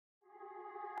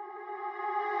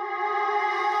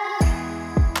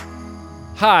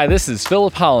Hi, this is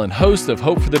Philip Holland, host of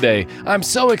Hope for the Day. I'm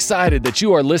so excited that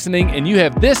you are listening and you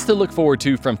have this to look forward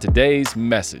to from today's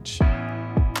message.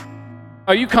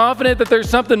 Are you confident that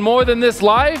there's something more than this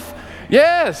life?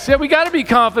 Yes, we got to be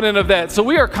confident of that. So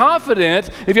we are confident,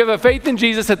 if you have a faith in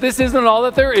Jesus, that this isn't all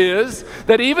that there is,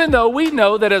 that even though we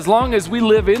know that as long as we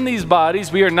live in these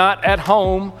bodies, we are not at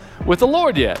home with the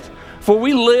Lord yet. For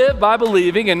we live by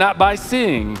believing and not by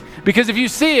seeing. Because if you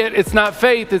see it, it's not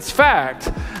faith, it's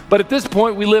fact. But at this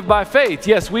point, we live by faith.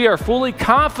 Yes, we are fully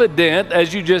confident,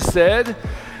 as you just said,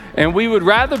 and we would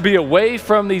rather be away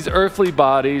from these earthly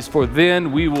bodies, for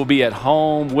then we will be at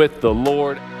home with the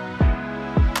Lord.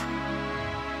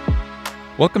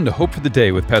 Welcome to Hope for the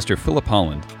Day with Pastor Philip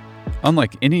Holland.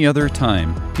 Unlike any other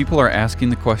time, people are asking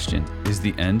the question, is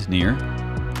the end near?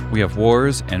 We have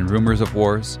wars and rumors of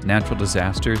wars, natural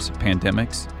disasters,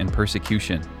 pandemics, and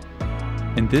persecution.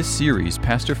 In this series,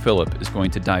 Pastor Philip is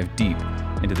going to dive deep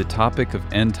into the topic of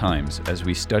end times as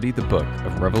we study the book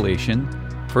of Revelation,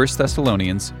 1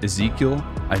 Thessalonians, Ezekiel,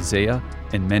 Isaiah,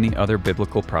 and many other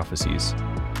biblical prophecies.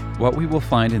 What we will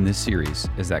find in this series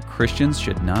is that Christians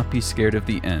should not be scared of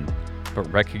the end, but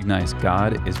recognize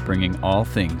God is bringing all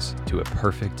things to a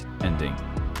perfect ending.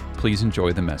 Please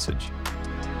enjoy the message.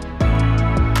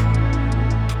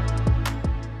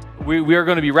 We are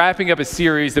going to be wrapping up a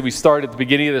series that we started at the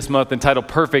beginning of this month entitled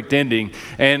Perfect Ending.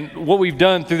 And what we've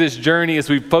done through this journey is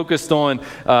we've focused on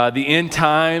the end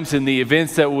times and the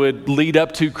events that would lead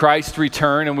up to Christ's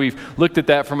return. And we've looked at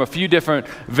that from a few different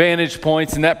vantage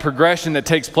points and that progression that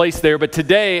takes place there. But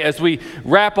today, as we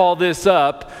wrap all this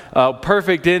up,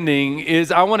 Perfect Ending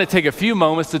is I want to take a few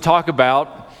moments to talk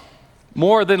about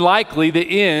more than likely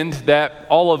the end that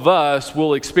all of us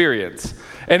will experience.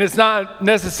 And it's not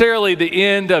necessarily the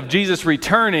end of Jesus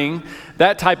returning,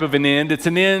 that type of an end. It's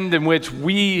an end in which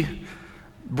we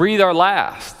breathe our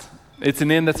last. It's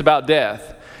an end that's about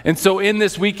death. And so in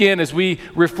this weekend, as we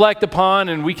reflect upon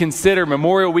and we consider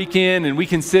Memorial Weekend and we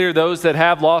consider those that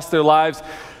have lost their lives,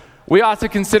 we ought to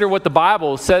consider what the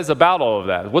Bible says about all of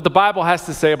that, what the Bible has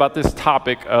to say about this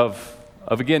topic of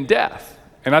again, death.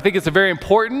 And I think it's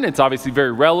it's obviously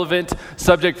very relevant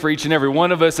subject for each and every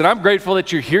one of us. And I'm grateful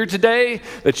that you're here today,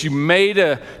 that you made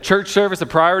a church service a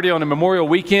priority on a Memorial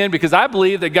Weekend, because I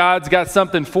believe that God's got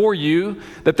something for you,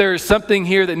 that there is something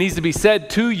here that needs to be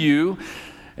said to you,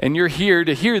 and you're here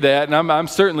to hear that, and I'm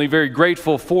certainly very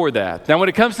grateful for that. Now, when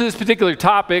it comes to this particular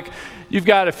topic, you've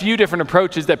got a few different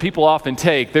approaches that people often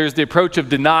take. There's the approach of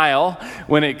denial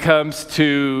when it comes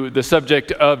to the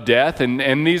subject of death.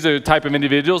 And these are the type of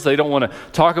individuals, they don't want to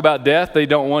talk about death. They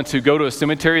don't want to go to a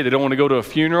cemetery. They don't want to go to a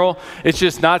funeral. It's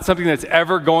just not something that's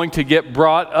ever going to get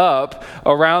brought up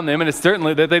around them. And it's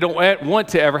certainly that they don't want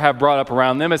to ever have brought up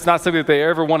around them. It's not something that they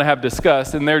ever want to have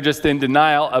discussed. And they're just in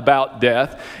denial about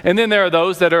death. And then there are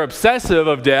those that are obsessive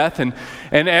of death. And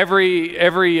every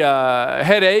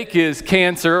headache is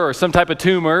cancer or some type of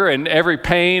tumor, and every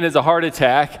pain is a heart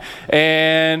attack,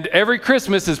 and every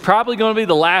Christmas is probably going to be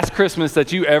the last Christmas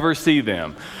that you ever see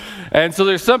them. And so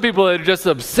there's some people that are just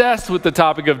obsessed with the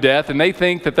topic of death, and they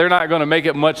think that they're not going to make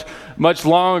it much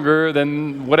longer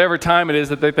than whatever time it is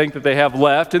that they think that they have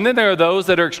left. And then there are those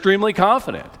that are extremely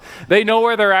confident. They know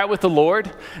where they're at with the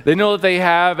Lord. They know that they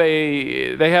have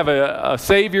a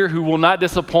Savior who will not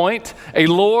disappoint, a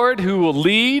Lord who will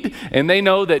lead, and they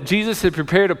know that Jesus had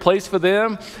prepared a place for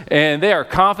them, and they are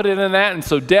confident in that. And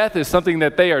so death is something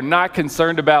that they are not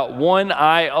concerned about one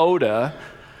iota.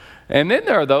 And then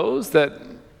there are those that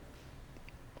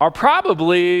are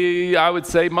probably, I would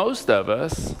say most of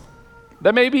us,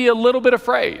 that may be a little bit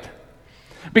afraid.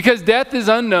 Because death is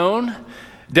unknown.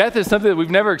 Death is something that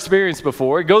we've never experienced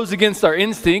before. It goes against our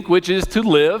instinct, which is to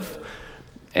live.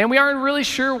 And we aren't really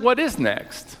sure what is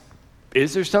next.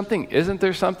 Is there something? Isn't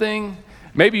there something?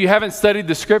 Maybe you haven't studied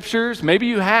the scriptures. Maybe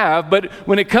you have. But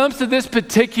when it comes to this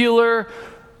particular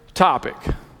topic,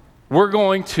 we're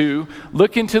going to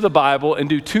look into the Bible and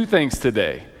do two things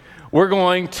today. We're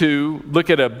going to look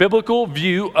at a biblical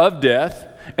view of death,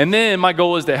 and then my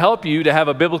goal is to help you to have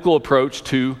a biblical approach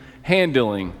to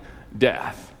handling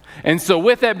death. And so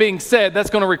with that being said, that's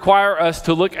going to require us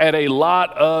to look at a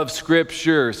lot of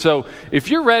scripture. So if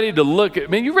you're ready to look at,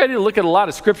 you ready to look at a lot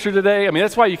of scripture today?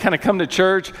 That's why you kind of come to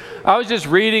church. I was just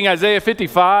reading Isaiah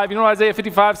 55. You know what Isaiah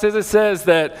 55 says? It says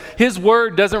that his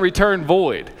word doesn't return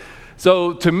void.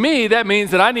 So to me, that means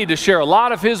that I need to share a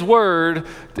lot of his word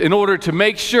in order to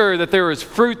make sure that there is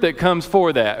fruit that comes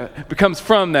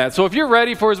from that. So if you're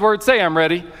ready for his word, say, I'm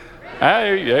ready.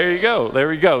 There you go. There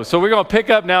we go. So we're going to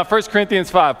pick up now 1 Corinthians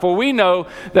 5. For we know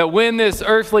that when this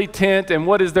earthly tent, and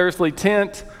what is the earthly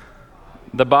tent?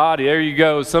 The body, there you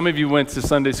go. Some of you went to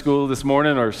Sunday school this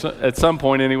morning, or at some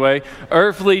point anyway.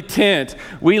 Earthly tent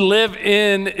we live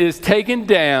in is taken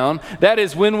down. That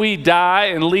is when we die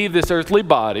and leave this earthly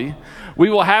body. We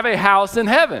will have a house in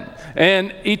heaven,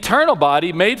 an eternal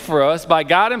body made for us by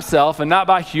God himself and not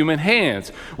by human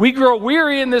hands. We grow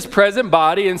weary in this present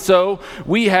body, and so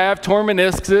we have torn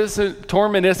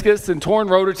meniscus and torn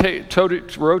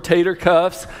rotator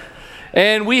cuffs.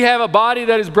 And we have a body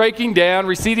that is breaking down,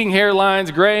 receding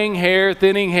hairlines, graying hair,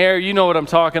 thinning hair. You know what I'm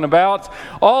talking about.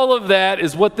 All of that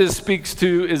is what this speaks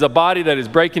to, is a body that is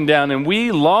breaking down. And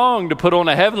we long to put on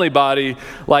a heavenly body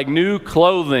like new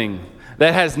clothing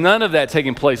that has none of that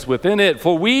taking place within it.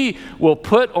 For we will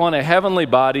put on a heavenly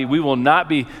body. We will not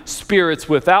be spirits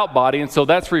without body. And so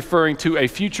that's referring to a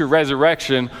future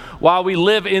resurrection. While we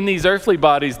live in these earthly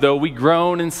bodies, though, we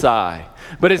groan and sigh.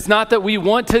 But it's not that we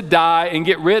want to die and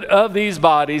get rid of these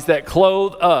bodies that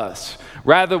clothe us.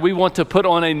 Rather, we want to put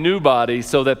on a new body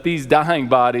so that these dying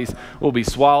bodies will be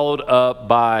swallowed up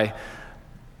by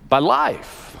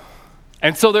life.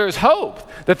 And so there's hope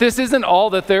that this isn't all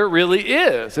that there really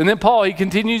is. And then Paul, he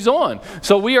continues on.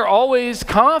 So we are always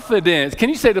confident. Can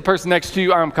you say to the person next to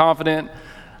you, I'm confident?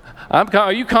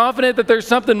 Are you confident that there's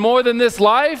something more than this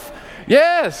life?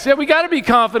 Yes, we got to be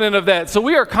confident of that. So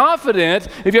we are confident,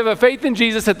 if you have a faith in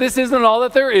Jesus, that this isn't all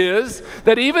that there is,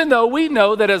 that even though we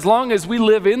know that as long as we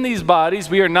live in these bodies,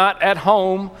 we are not at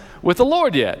home with the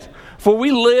Lord yet. For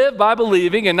we live by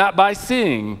believing and not by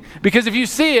seeing. Because if you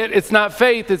see it, it's not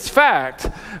faith, it's fact.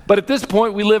 But at this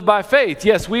point, we live by faith.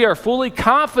 Yes, we are fully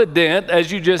confident,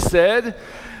 as you just said,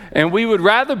 and we would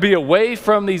rather be away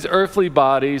from these earthly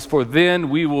bodies, for then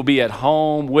we will be at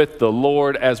home with the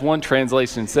Lord. As one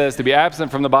translation says, to be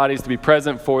absent from the bodies, to be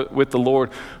present with the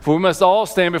Lord. For we must all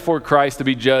stand before Christ to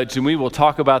be judged, and we will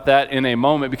talk about that in a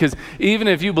moment. Because even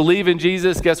if you believe in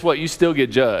Jesus, guess what? You still get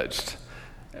judged.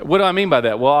 What do I mean by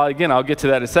that? Well, again, I'll get to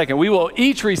that in a second. We will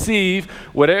each receive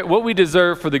what we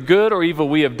deserve for the good or evil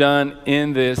we have done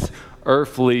in this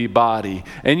earthly body.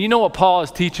 And you know what Paul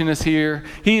is teaching us here?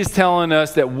 He is telling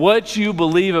us that what you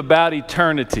believe about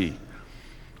eternity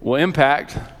will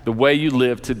impact the way you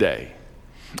live today.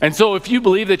 And so if you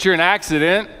believe that you're an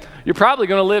accident, you're probably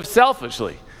going to live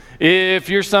selfishly. If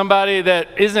you're somebody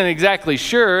that isn't exactly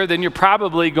sure, then you're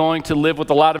probably going to live with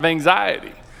a lot of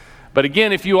anxiety. But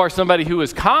again, if you are somebody who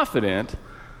is confident,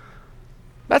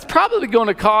 that's probably going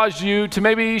to cause you to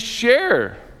maybe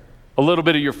share a little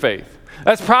bit of your faith.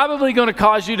 That's probably going to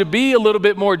cause you to be a little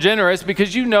bit more generous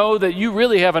because you know that you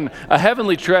really have a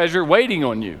heavenly treasure waiting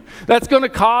on you. That's going to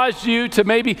cause you to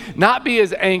maybe not be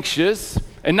as anxious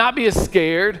and not be as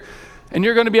scared, and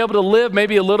you're going to be able to live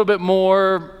maybe a little bit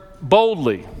more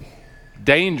boldly,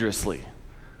 dangerously,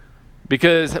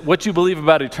 because what you believe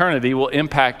about eternity will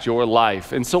impact your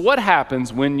life. And so what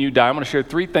happens when you die? I'm going to share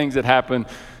 3 things that happen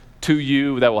to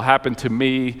you that will happen to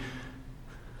me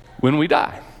when we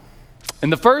die.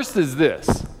 And the first is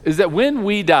this, is that when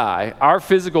we die, our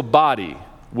physical body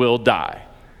will die.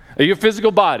 Your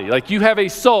physical body, like you have a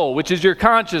soul, which is your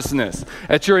consciousness,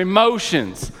 that's your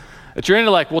emotions, that's your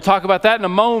intellect. We'll talk about that in a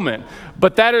moment.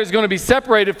 But that is going to be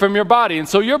separated from your body. And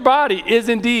so your body is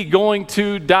indeed going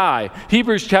to die.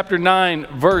 Hebrews chapter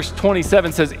 9, verse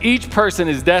 27 says, each person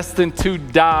is destined to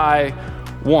die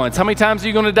once. How many times are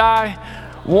you going to die?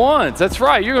 Once. That's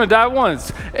right. You're going to die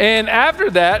once. And after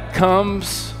that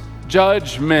comes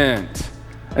judgment.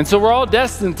 And so we're all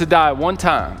destined to die one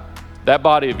time, that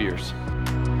body of yours.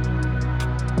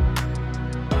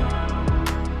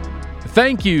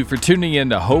 Thank you for tuning in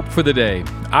to Hope for the Day.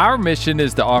 Our mission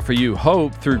is to offer you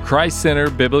hope through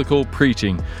Christ-centered biblical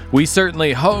preaching. We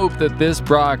certainly hope that this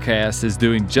broadcast is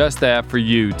doing just that for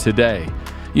you today.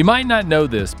 You might not know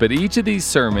this, but each of these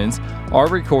sermons are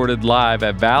recorded live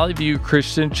at Valley View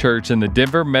Christian Church in the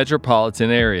Denver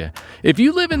metropolitan area. If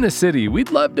you live in the city,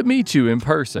 we'd love to meet you in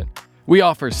person. We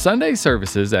offer Sunday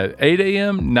services at 8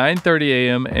 a.m., 9:30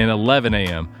 a.m., and 11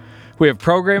 a.m. We have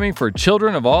programming for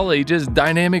children of all ages,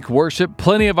 dynamic worship,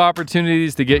 plenty of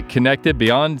opportunities to get connected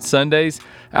beyond Sundays,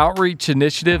 outreach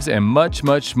initiatives, and much,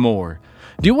 much more.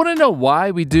 Do you want to know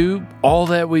why we do all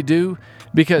that we do?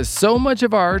 Because so much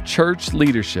of our church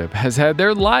leadership has had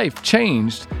their life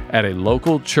changed at a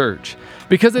local church.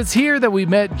 Because it's here that we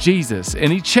met Jesus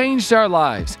and He changed our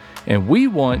lives. And we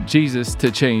want Jesus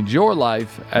to change your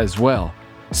life as well.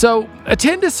 So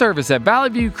attend a service at Valley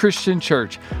View Christian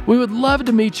Church. We would love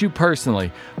to meet you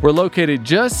personally. We're located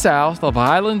just south of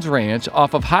Highlands Ranch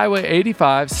off of Highway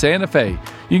 85, Santa Fe.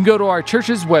 You can go to our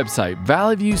church's website,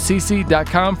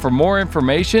 valleyviewcc.com, for more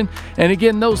information. And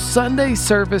again, those Sunday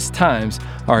service times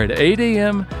are at 8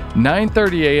 a.m.,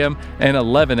 9:30 a.m., and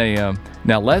 11 a.m.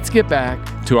 Now let's get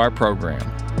back to our program.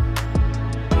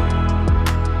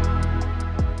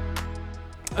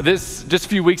 Just a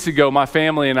few weeks ago, my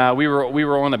family and I, we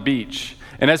were on a beach.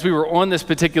 And as we were on this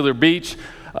particular beach,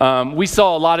 we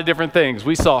saw a lot of different things.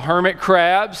 We saw hermit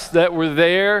crabs that were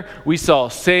there. We saw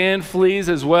sand fleas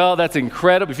as well. That's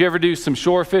incredible. If you ever do some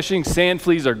shore fishing, sand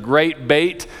fleas are great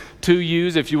bait to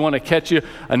use if you want to catch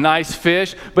a nice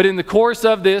fish. But in the course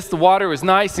of this, the water was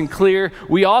nice and clear.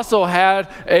 We also had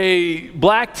a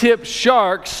black-tipped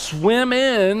shark swim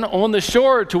in on the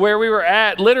shore to where we were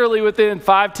at, literally within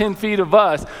 5-10 feet of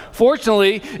us.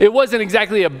 Fortunately, it wasn't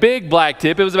exactly a big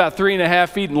blacktip. It was about 3.5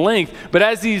 feet in length. But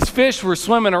as these fish were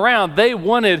swimming around, that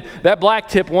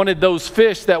blacktip wanted those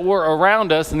fish that were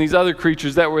around us and these other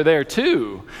creatures that were there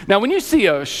too. Now, when you see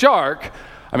a shark,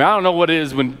 I don't know what it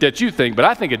is that you think, but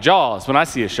I think of Jaws when I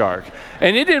see a shark.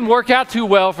 And it didn't work out too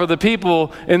well for the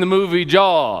people in the movie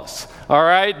Jaws, all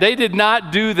right? They did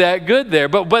not do that good there.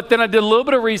 But then I did a little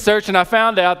bit of research, and I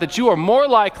found out that you are more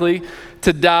likely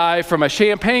to die from a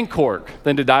champagne cork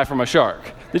than to die from a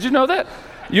shark. Did you know that?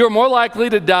 You're more likely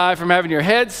to die from having your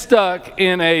head stuck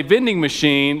in a vending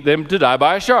machine than to die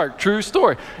by a shark. True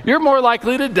story. You're more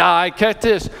likely to die, catch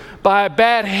this, by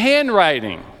bad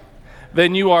handwriting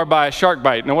than you are by a shark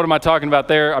bite. Now, what am I talking about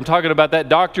there? I'm talking about that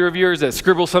doctor of yours that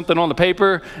scribbles something on the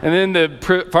paper and then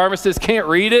the pharmacist can't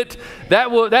read it.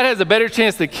 That has a better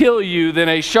chance to kill you than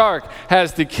a shark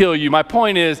has to kill you. My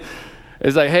point is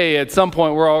like, hey, at some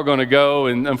point we're all going to go,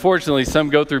 and unfortunately some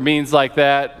go through means like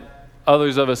that.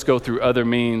 Others of us go through other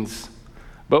means.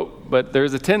 But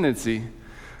there's a tendency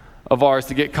of ours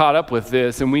to get caught up with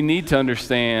this, and we need to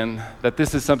understand that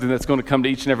this is something that's going to come to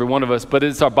each and every one of us, but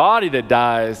it's our body that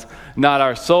dies, not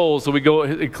our soul. So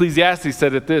Ecclesiastes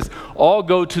said it this: all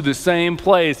go to the same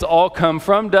place, all come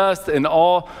from dust,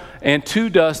 and to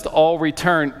dust all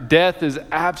return. Death is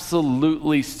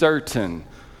absolutely certain.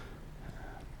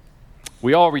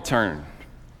 We all return,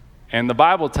 and the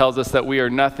Bible tells us that we are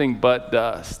nothing but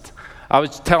dust. I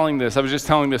was just telling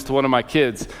this to one of my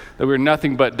kids, that we're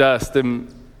nothing but dust,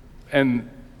 and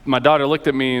my daughter looked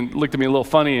at me a little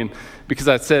funny, and because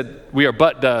I said, we are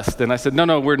but dust. And I said,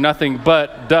 no, we're nothing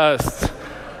but dust.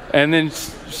 And then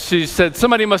she said,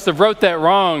 somebody must have wrote that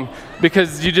wrong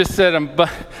because you just said, I'm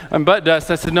but dust.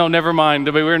 I said, no, never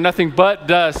mind. We're nothing but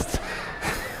dust.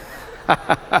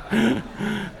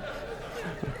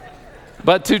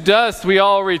 But to dust we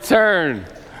all return.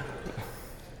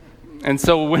 And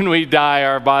so when we die,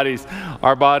 our bodies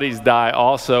die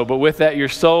also. But with that, your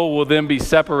soul will then be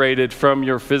separated from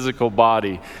your physical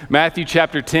body. Matthew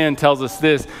chapter 10 tells us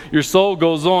this. Your soul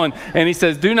goes on, and he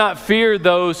says, do not fear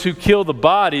those who kill the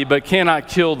body, but cannot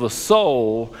kill the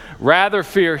soul. Rather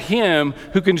fear him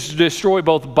who can destroy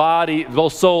both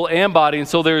soul and body. And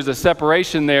so there is a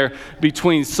separation there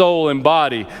between soul and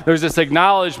body. There's this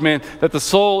acknowledgement that the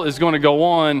soul is going to go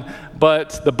on,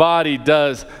 but the body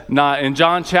does not. In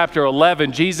John chapter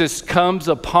 11, Jesus comes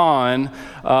upon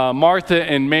Martha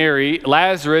and Mary.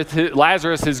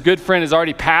 Lazarus, his good friend, has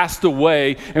already passed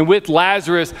away. And with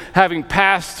Lazarus having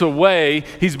passed away,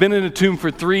 he's been in the tomb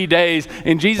for 3 days.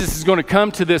 And Jesus is going to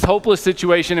come to this hopeless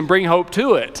situation and bring hope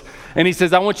to it. And he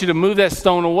says, I want you to move that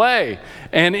stone away.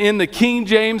 And in the King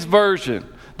James Version,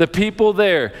 the people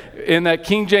there, in that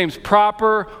King James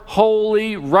proper,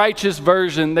 holy, righteous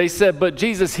version, they said, but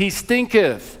Jesus, he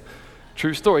stinketh.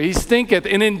 True story. He stinketh.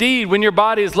 And indeed, when your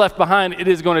body is left behind, it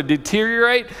is going to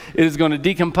deteriorate. It is going to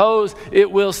decompose. It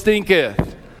will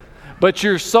stinketh. But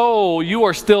your soul, you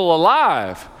are still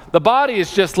alive. The body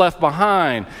is just left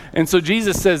behind. And so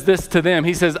Jesus says this to them.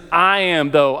 He says, I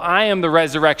am the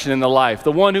resurrection and the life.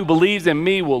 The one who believes in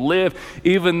me will live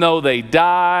even though they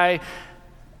die.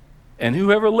 And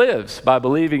whoever lives by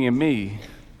believing in me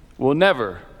will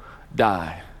never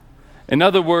die. In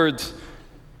other words,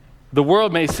 the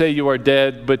world may say you are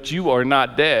dead, but you are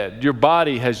not dead. Your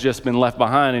body has just been left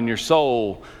behind, and your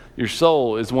soul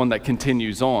is one that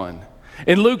continues on.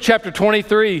 In Luke chapter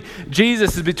 23,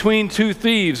 Jesus is between two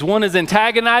thieves. One is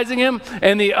antagonizing him,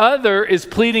 and the other is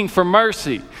pleading for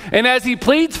mercy. And as he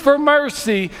pleads for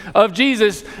mercy of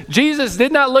Jesus, Jesus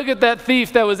did not look at that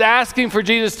thief that was asking for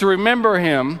Jesus to remember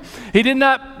him.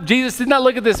 Jesus did not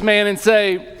look at this man and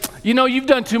say, you know, you've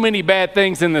done too many bad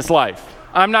things in this life.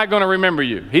 I'm not going to remember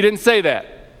you. He didn't say that.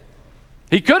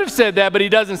 He could have said that, but he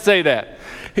doesn't say that.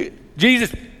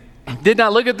 Jesus did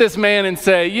not look at this man and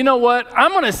say, you know what,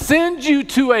 I'm going to send you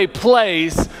to a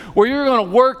place where you're going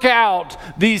to work out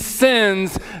these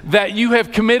sins that you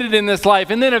have committed in this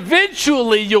life, and then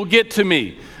eventually you'll get to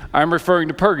me. I'm referring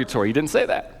to purgatory. He didn't say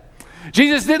that.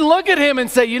 Jesus didn't look at him and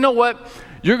say, you know what,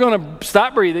 you're going to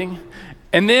stop breathing,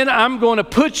 And then I'm going to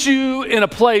put you in a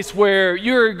place where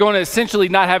you're going to essentially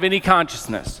not have any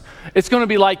consciousness. It's going to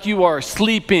be like you are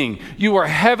sleeping. You are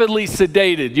heavily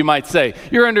sedated, you might say.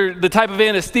 You're under the type of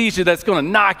anesthesia that's going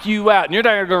to knock you out, and you're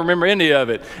not going to remember any of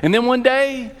it. And then one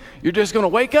day, you're just going to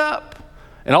wake up.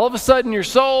 And all of a sudden, your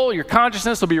soul, your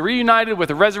consciousness will be reunited with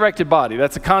a resurrected body.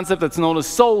 That's a concept that's known as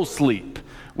soul sleep,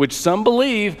 which some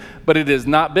believe, but it is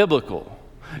not biblical.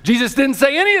 Jesus didn't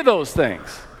say any of those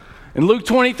things. In Luke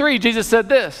 23, Jesus said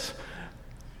this,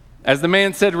 as the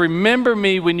man said, "Remember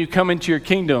me when you come into your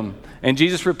kingdom." And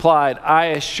Jesus replied, "I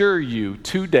assure you,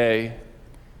 today,"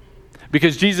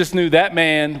 because Jesus knew that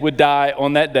man would die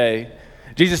on that day.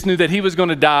 Jesus knew that he was going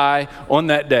to die on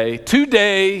that day.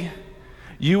 "Today,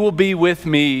 you will be with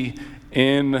me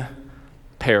in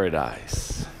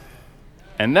paradise."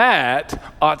 And that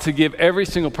ought to give every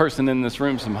single person in this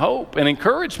room some hope and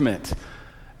encouragement,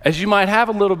 as you might have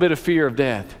a little bit of fear of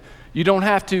death. You don't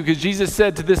have to, because Jesus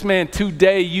said to this man,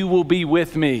 "Today you will be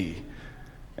with me."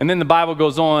 And then the Bible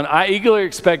goes on, "I eagerly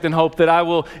expect and hope that I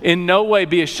will in no way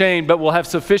be ashamed, but will have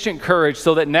sufficient courage,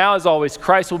 so that now as always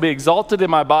Christ will be exalted in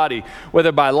my body,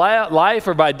 whether by life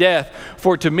or by death.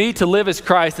 For to me to live is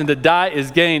Christ, and to die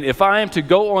is gain. If I am to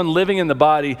go on living in the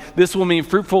body, this will mean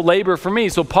fruitful labor for me."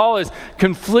 So Paul is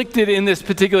conflicted in this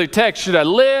particular text. Should I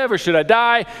live or should I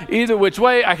die? Either which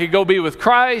way, I could go be with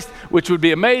Christ, which would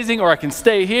be amazing, or I can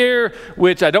stay here,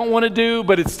 which I don't want to do,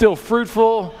 but it's still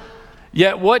fruitful.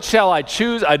 "Yet what shall I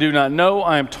choose? I do not know.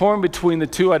 I am torn between the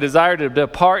two. I desire to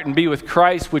depart and be with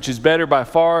Christ, which is better by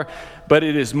far. But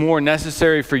it is more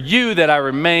necessary for you that I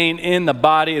remain in the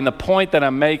body." And the point that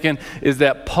I'm making is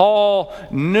that Paul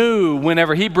knew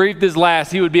whenever he breathed his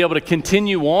last, he would be able to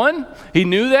continue on. He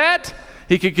knew that.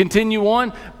 He could continue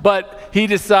on, but he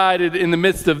decided in the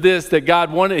midst of this that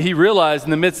he realized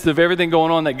in the midst of everything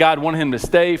going on that God wanted him to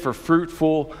stay for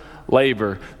fruitful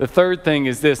labor. The third thing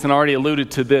is this, and I already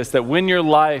alluded to this, that when your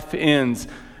life ends,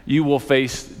 you will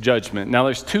face judgment. Now,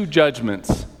 there's two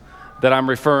judgments that I'm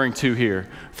referring to here.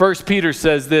 1 Peter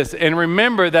says this, "And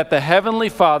remember that the heavenly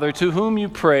Father to whom you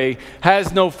pray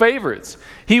has no favorites.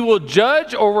 He will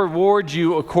judge or reward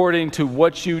you according to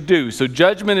what you do." So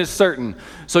judgment is certain.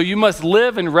 So you must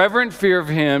live in reverent fear of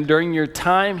him during your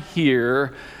time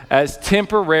here as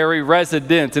temporary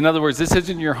residents. In other words, this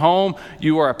isn't your home.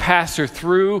 You are a passer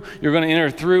through. You're going to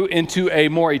enter through into a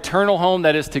more eternal home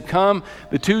that is to come.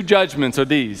 The two judgments are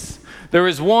these. There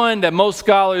is one that most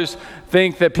scholars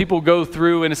think that people go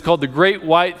through, and it's called the Great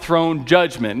White Throne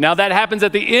Judgment. Now, that happens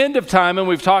at the end of time, and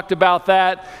we've talked about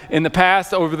that in the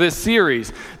past over this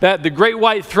series, that the Great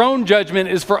White Throne Judgment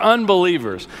is for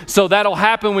unbelievers. So that'll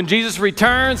happen when Jesus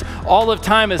returns. All of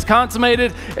time is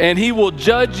consummated, and he will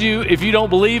judge you if you don't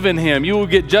believe in him. You will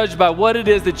get judged by what it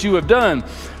is that you have done.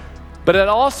 But it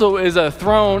also is a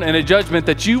throne and a judgment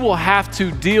that you will have to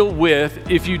deal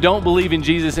with if you don't believe in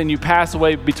Jesus and you pass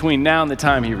away between now and the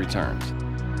time he returns.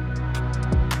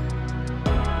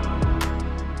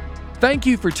 Thank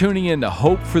you for tuning in to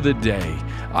Hope for the Day.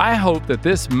 I hope that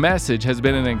this message has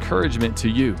been an encouragement to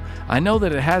you. I know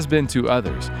that it has been to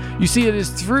others. You see, it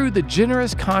is through the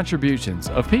generous contributions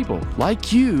of people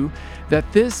like you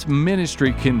that this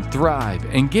ministry can thrive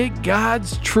and get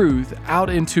God's truth out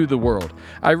into the world.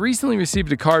 I recently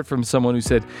received a card from someone who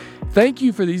said, "Thank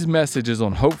you for these messages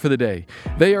on Hope for the Day.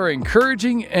 They are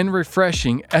encouraging and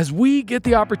refreshing as we get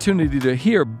the opportunity to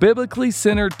hear biblically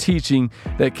centered teaching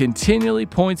that continually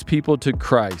points people to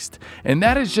Christ." And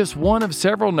that is just one of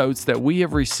several notes that we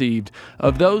have received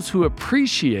of those who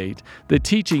appreciate the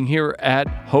teaching here at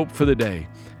Hope for the Day.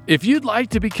 If you'd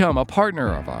like to become a partner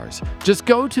of ours, just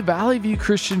go to Valley View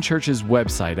Christian Church's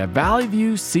website at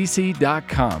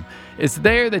valleyviewcc.com. It's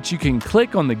there that you can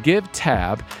click on the Give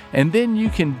tab, and then you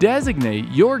can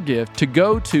designate your gift to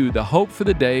go to the Hope for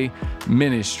the Day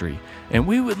ministry. And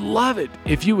we would love it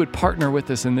if you would partner with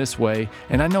us in this way,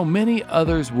 and I know many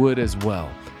others would as well.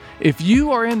 If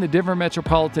you are in the Denver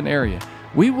metropolitan area,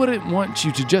 we wouldn't want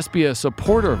you to just be a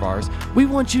supporter of ours. We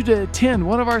want you to attend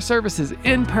one of our services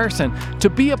in person to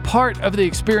be a part of the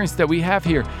experience that we have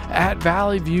here at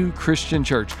Valley View Christian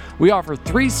Church. We offer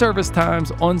 3 service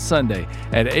times on Sunday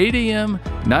at 8 a.m.,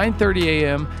 9:30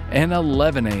 a.m., and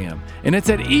 11 a.m. And it's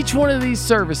at each one of these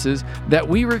services that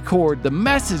we record the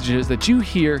messages that you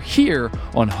hear here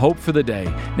on Hope for the Day.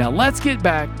 Now let's get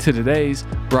back to today's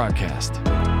broadcast.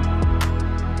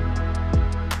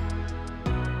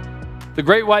 The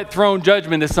great white throne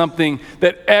judgment is something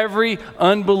that every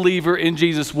unbeliever in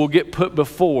Jesus will get put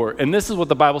before. And this is what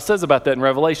the Bible says about that in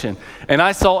Revelation. And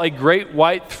I saw a great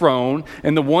white throne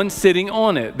and the one sitting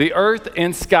on it. The earth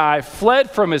and sky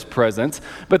fled from his presence,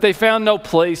 but they found no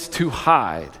place to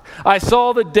hide. I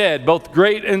saw the dead, both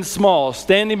great and small,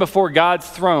 standing before God's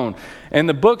throne. And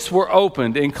the books were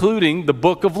opened, including the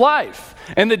book of life.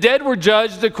 And the dead were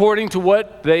judged according to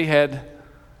what they had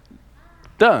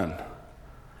done.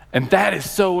 And that is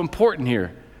so important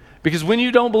here. Because when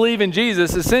you don't believe in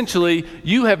Jesus, essentially,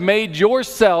 you have made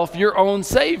yourself your own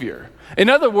Savior. In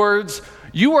other words,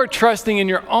 you are trusting in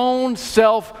your own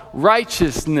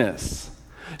self-righteousness.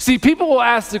 See, people will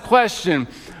ask the question,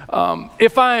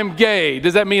 if I am gay,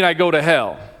 does that mean I go to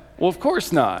hell? Well, of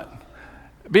course not.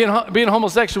 Being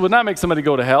homosexual would not make somebody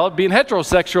go to hell. Being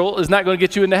heterosexual is not going to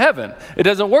get you into heaven. It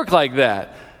doesn't work like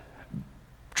that.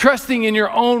 Trusting in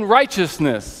your own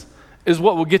righteousness is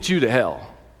what will get you to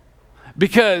hell.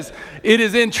 Because it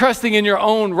is in trusting in your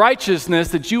own righteousness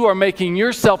that you are making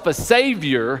yourself a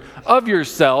savior of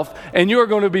yourself, and you are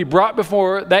going to be brought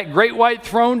before that great white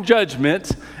throne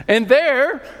judgment, and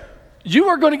there you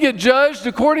are going to get judged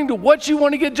according to what you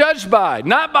want to get judged by.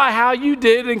 Not by how you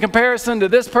did in comparison to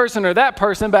this person or that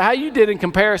person, but how you did in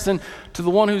comparison to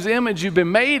the one whose image you've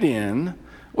been made in,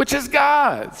 which is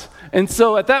God's. And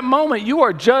so at that moment, you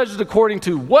are judged according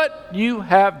to what you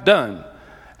have done,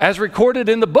 as recorded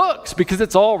in the books, because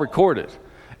it's all recorded.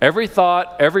 Every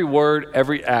thought, every word,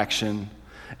 every action.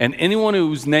 And anyone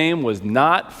whose name was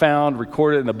not found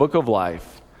recorded in the book of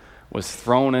life was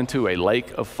thrown into a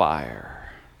lake of fire.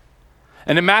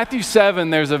 And in Matthew 7,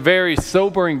 there's a very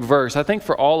sobering verse, I think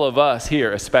for all of us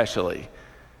here especially.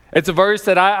 It's a verse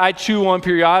that I chew on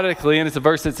periodically, and it's a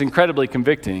verse that's incredibly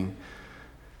convicting.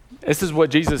 This is what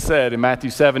Jesus said in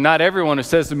Matthew 7. Not everyone who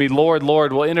says to me, Lord,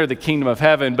 Lord, will enter the kingdom of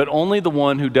heaven, but only the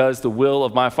one who does the will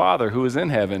of my Father who is in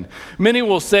heaven. Many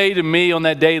will say to me on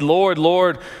that day, Lord,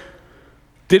 Lord,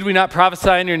 did we not prophesy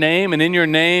in your name, and in your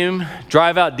name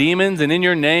drive out demons, and in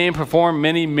your name perform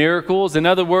many miracles? In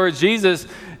other words, Jesus,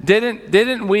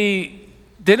 didn't we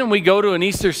go to an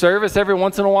Easter service every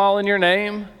once in a while in your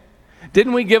name?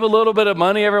 Didn't we give a little bit of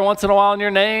money every once in a while in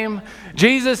your name?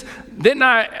 Jesus, didn't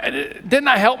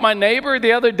I help my neighbor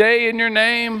the other day in your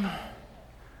name?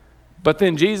 But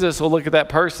then Jesus will look at that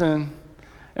person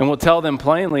and will tell them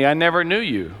plainly, I never knew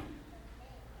you.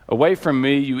 Away from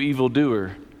me, you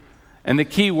evildoer. And the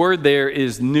key word there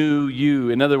is knew you.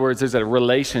 In other words, there's a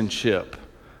relationship.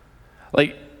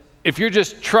 Like, if you're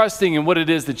just trusting in what it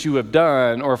is that you have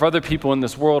done, or if other people in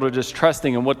this world are just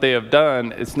trusting in what they have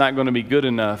done, it's not going to be good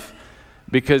enough.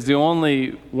 Because the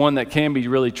only one that can be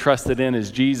really trusted in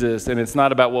is Jesus, and it's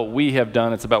not about what we have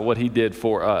done, it's about what he did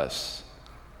for us.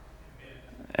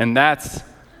 And that's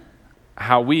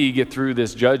how we get through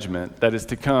this judgment that is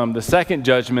to come. The second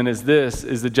judgment is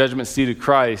the judgment seat of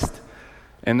Christ,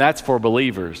 and that's for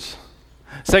believers.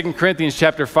 2 Corinthians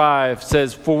chapter 5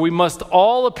 says, for we must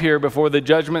all appear before the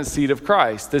judgment seat of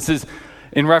Christ. This is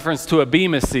in reference to a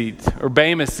bema seat or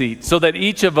bema seat, so that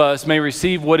each of us may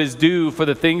receive what is due for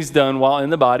the things done while in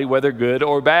the body, whether good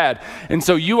or bad. And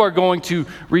so you are going to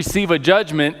receive a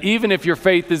judgment, even if your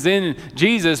faith is in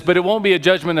Jesus, but it won't be a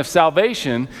judgment of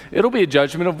salvation. It'll be a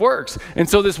judgment of works. And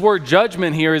so this word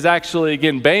judgment here is actually,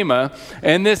 again, bema.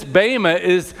 And this bema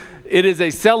is a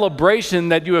celebration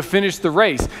that you have finished the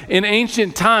race. In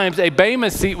ancient times, a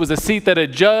bema seat was a seat that a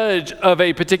judge of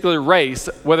a particular race,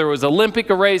 whether it was Olympic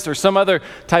race or some other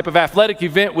type of athletic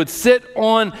event, would sit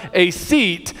on a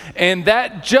seat, and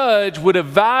that judge would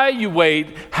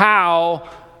evaluate how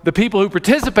the people who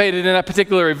participated in that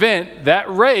particular event, that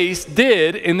race,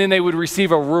 did, and then they would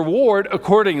receive a reward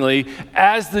accordingly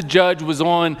as the judge was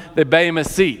on the bema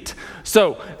seat.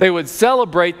 So they would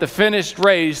celebrate the finished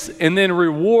race and then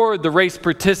reward the race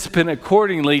participant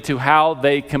accordingly to how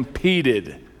they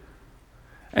competed.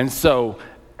 And so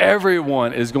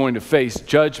everyone is going to face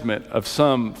judgment of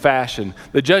some fashion.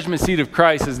 The judgment seat of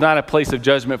Christ is not a place of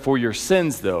judgment for your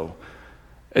sins, though.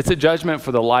 It's a judgment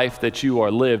for the life that you are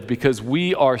lived, because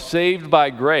we are saved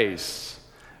by grace,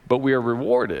 but we are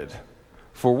rewarded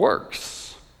for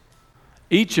works.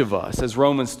 Each of us, as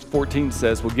Romans 14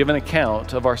 says, will give an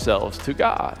account of ourselves to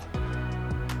God.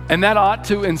 And that ought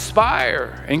to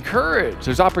inspire, encourage.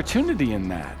 There's opportunity in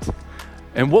that.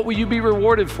 And what will you be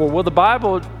rewarded for? Well, the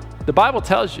Bible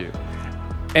tells you.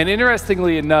 And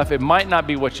interestingly enough, it might not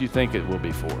be what you think it will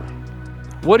be for.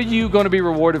 What are you going to be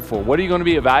rewarded for? What are you going to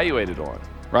be evaluated on?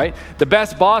 Right? The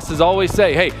best bosses always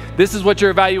say, hey, this is what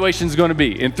your evaluation is going to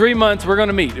be. In 3 months, we're going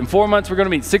to meet. In 4 months, we're going to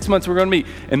meet. 6 months, we're going to meet.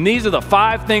 And these are the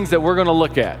 5 things that we're going to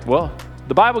look at. Well,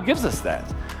 the Bible gives us that.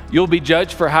 You'll be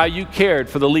judged for how you cared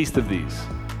for the least of these.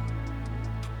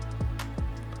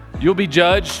 You'll be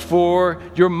judged for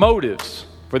your motives,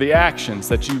 for the actions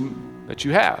that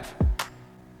you have.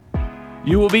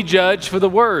 You will be judged for the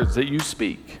words that you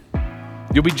speak.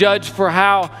 You'll be judged for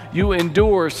how you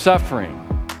endure suffering.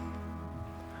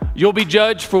 You'll be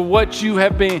judged for what you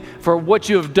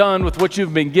have done with what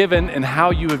you've been given and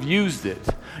how you have used it.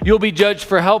 You'll be judged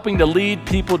for helping to lead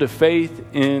people to faith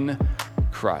in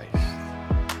Christ.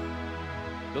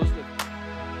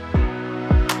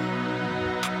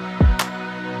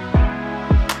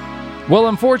 Well,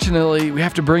 unfortunately, we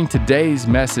have to bring today's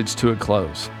message to a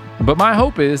close. But my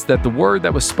hope is that the word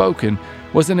that was spoken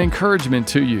was an encouragement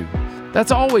to you.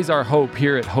 That's always our hope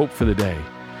here at Hope for the Day.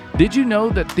 Did you know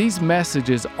that these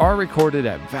messages are recorded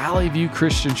at Valley View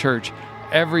Christian Church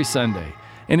every Sunday?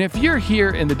 And if you're here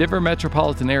in the Denver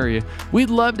metropolitan area, we'd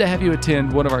love to have you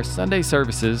attend one of our Sunday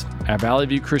services at Valley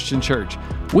View Christian Church.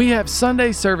 We have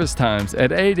Sunday service times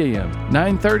at 8 a.m.,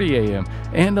 9:30 a.m.,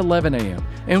 and 11 a.m.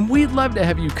 And we'd love to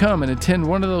have you come and attend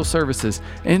one of those services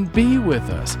and be with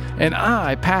us. And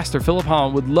I, Pastor Philip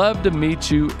Holland, would love to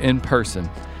meet you in person.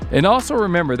 And also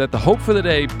remember that the Hope for the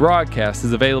Day broadcast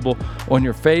is available on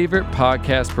your favorite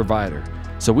podcast provider.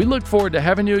 So we look forward to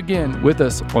having you again with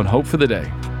us on Hope for the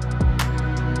Day.